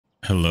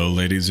Hello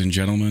ladies and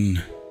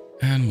gentlemen,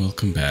 and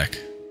welcome back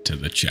to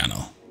the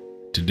channel.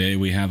 Today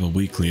we have a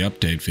weekly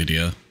update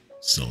video,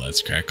 so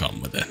let's crack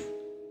on with it.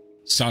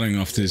 Starting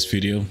off this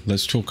video,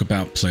 let's talk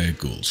about player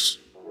ghouls.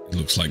 It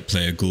looks like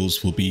player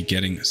ghouls will be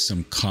getting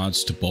some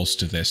cards to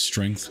bolster their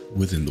strength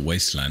within the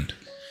wasteland.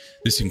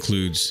 This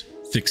includes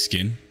thick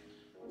skin.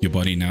 Your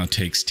body now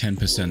takes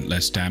 10%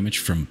 less damage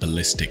from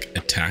ballistic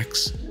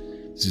attacks.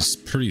 This is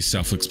pretty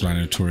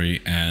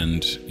self-explanatory,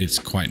 and it's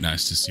quite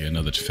nice to see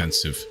another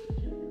defensive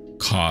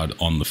card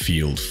on the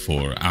field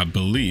for, I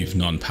believe,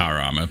 non-power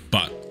armor,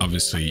 but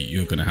obviously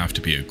you're going to have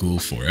to be a ghoul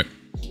for it.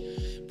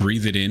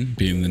 Breathe It In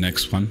being the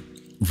next one.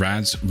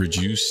 Rad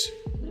resistance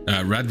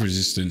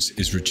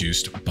is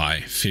reduced by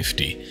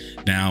 50.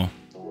 Now,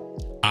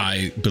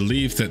 I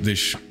believe that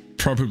this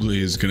probably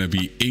is going to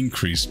be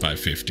increased by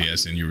 50,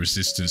 as in your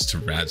resistance to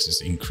rads is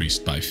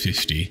increased by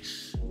 50,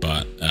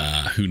 but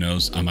who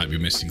knows, I might be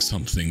missing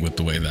something with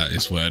the way that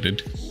is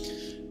worded.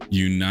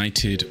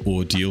 United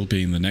Ordeal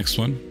being the next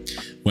one.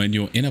 When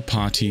you're in a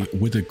party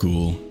with a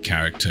ghoul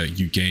character,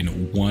 you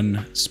gain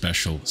one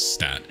special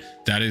stat.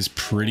 That is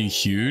pretty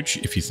huge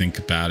if you think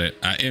about it.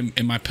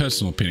 In my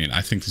personal opinion,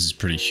 I think this is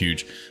pretty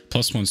huge.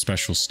 Plus one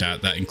special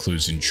stat that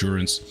includes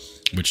endurance,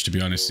 which to be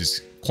honest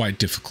is quite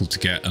difficult to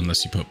get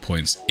unless you put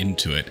points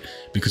into it,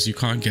 because you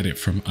can't get it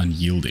from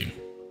unyielding.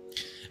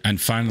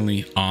 And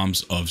finally,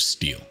 Arms of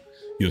Steel.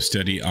 Your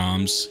steady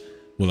arms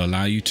will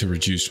allow you to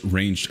reduce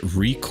ranged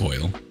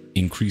recoil,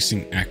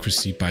 increasing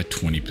accuracy by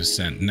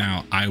 20%.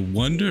 Now, I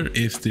wonder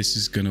if this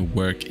is going to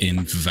work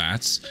in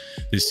VATS.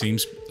 This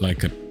seems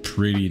like a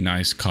pretty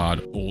nice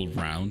card all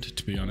round,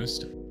 to be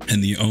honest.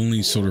 And the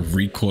only sort of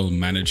recoil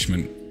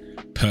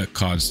management perk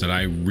cards that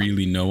I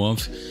really know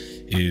of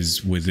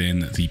is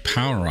within the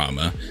power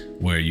armor,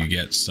 where you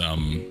get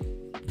some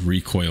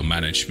recoil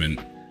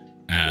management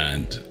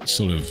and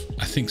sort of,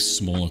 I think,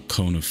 smaller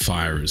cone of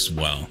fire as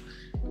well,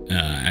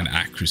 and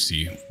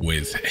accuracy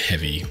with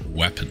heavy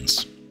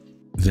weapons.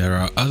 There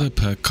are other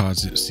perk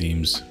cards, it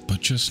seems,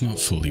 but just not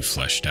fully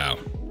fleshed out.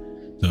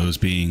 Those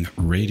being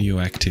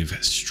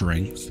Radioactive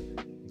Strength,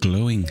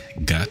 Glowing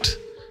Gut,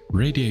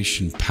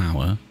 Radiation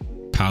Power,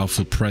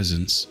 Powerful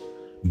Presence,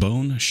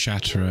 Bone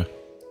Shatterer,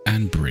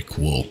 and Brick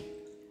Wall.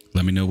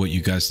 Let me know what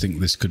you guys think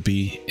this could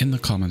be in the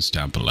comments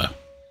down below.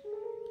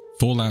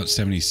 Fallout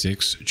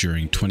 76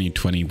 during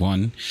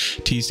 2021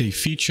 teased a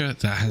feature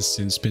that has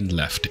since been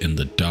left in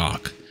the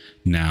dark.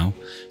 Now,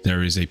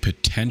 there is a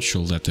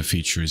potential that the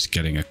feature is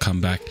getting a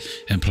comeback,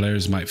 and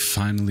players might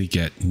finally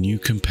get new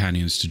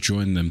companions to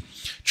join them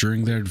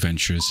during their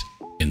adventures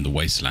in the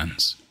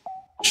wastelands.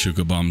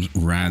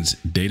 SugarBombsRADS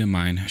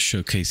Datamine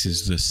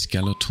showcases the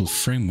skeletal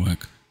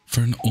framework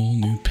for an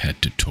all-new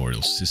pet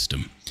tutorial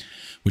system,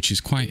 which is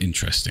quite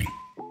interesting.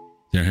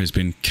 There has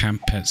been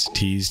camp pets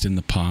teased in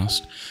the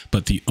past,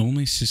 but the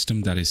only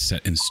system that is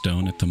set in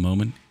stone at the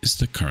moment is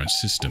the current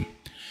system.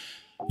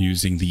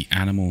 Using the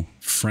Animal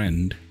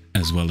Friend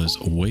as well as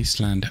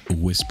Wasteland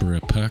Whisperer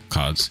perk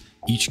cards,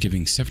 each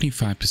giving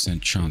 75%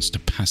 chance to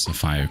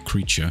pacify a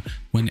creature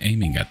when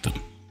aiming at them.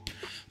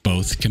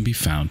 Both can be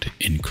found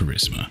in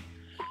Charisma.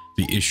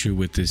 The issue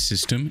with this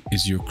system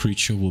is your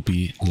creature will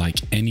be like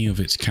any of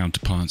its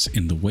counterparts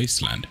in the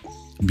Wasteland,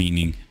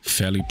 meaning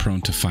fairly prone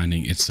to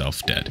finding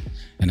itself dead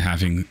and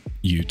having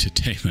you to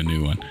tame a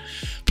new one.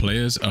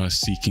 Players are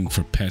seeking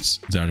for pets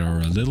that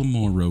are a little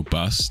more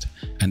robust,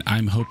 and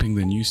I'm hoping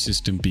the new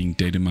system being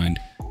datamined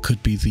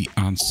could be the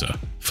answer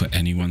for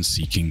anyone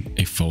seeking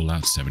a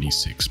Fallout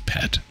 76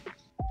 pet.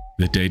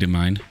 The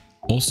datamine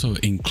also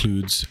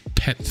includes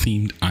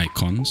pet-themed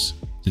icons.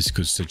 This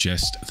could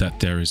suggest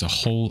that there is a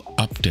whole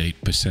update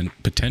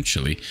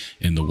potentially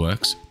in the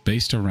works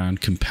based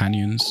around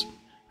companions.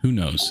 Who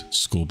knows,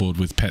 scoreboard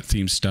with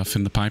pet-themed stuff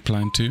in the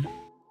pipeline too?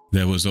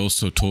 There was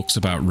also talks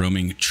about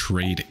roaming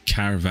trade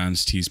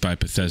caravans teased by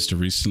Bethesda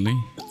recently.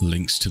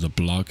 Links to the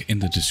blog in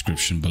the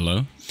description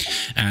below.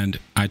 And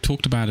I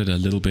talked about it a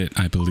little bit,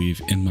 I believe,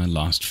 in my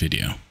last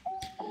video.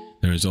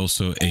 There is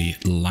also a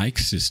like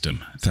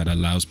system that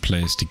allows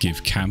players to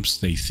give camps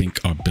they think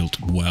are built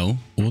well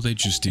or they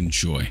just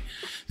enjoy.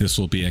 This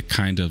will be a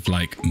kind of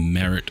like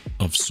merit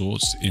of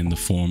sorts in the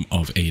form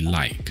of a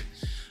like.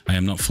 I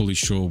am not fully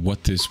sure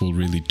what this will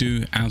really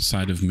do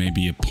outside of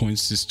maybe a point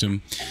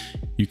system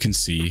you can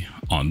see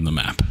on the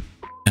map.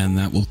 And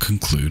that will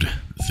conclude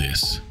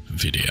this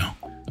video.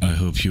 I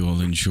hope you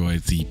all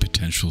enjoyed the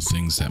potential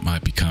things that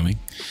might be coming.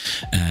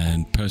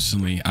 And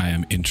personally, I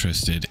am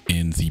interested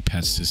in the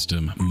pet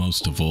system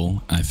most of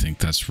all. I think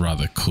that's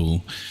rather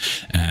cool.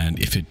 And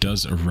if it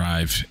does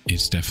arrive,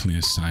 it's definitely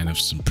a sign of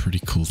some pretty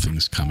cool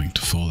things coming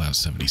to Fallout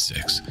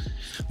 76.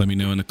 Let me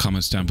know in the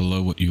comments down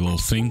below what you all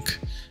think.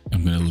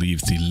 I'm going to leave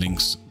the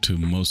links to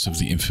most of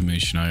the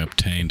information I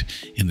obtained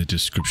in the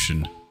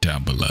description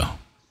down below.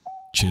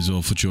 Cheers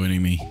all for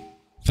joining me.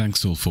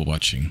 Thanks all for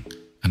watching,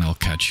 and I'll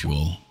catch you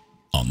all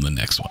on the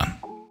next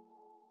one.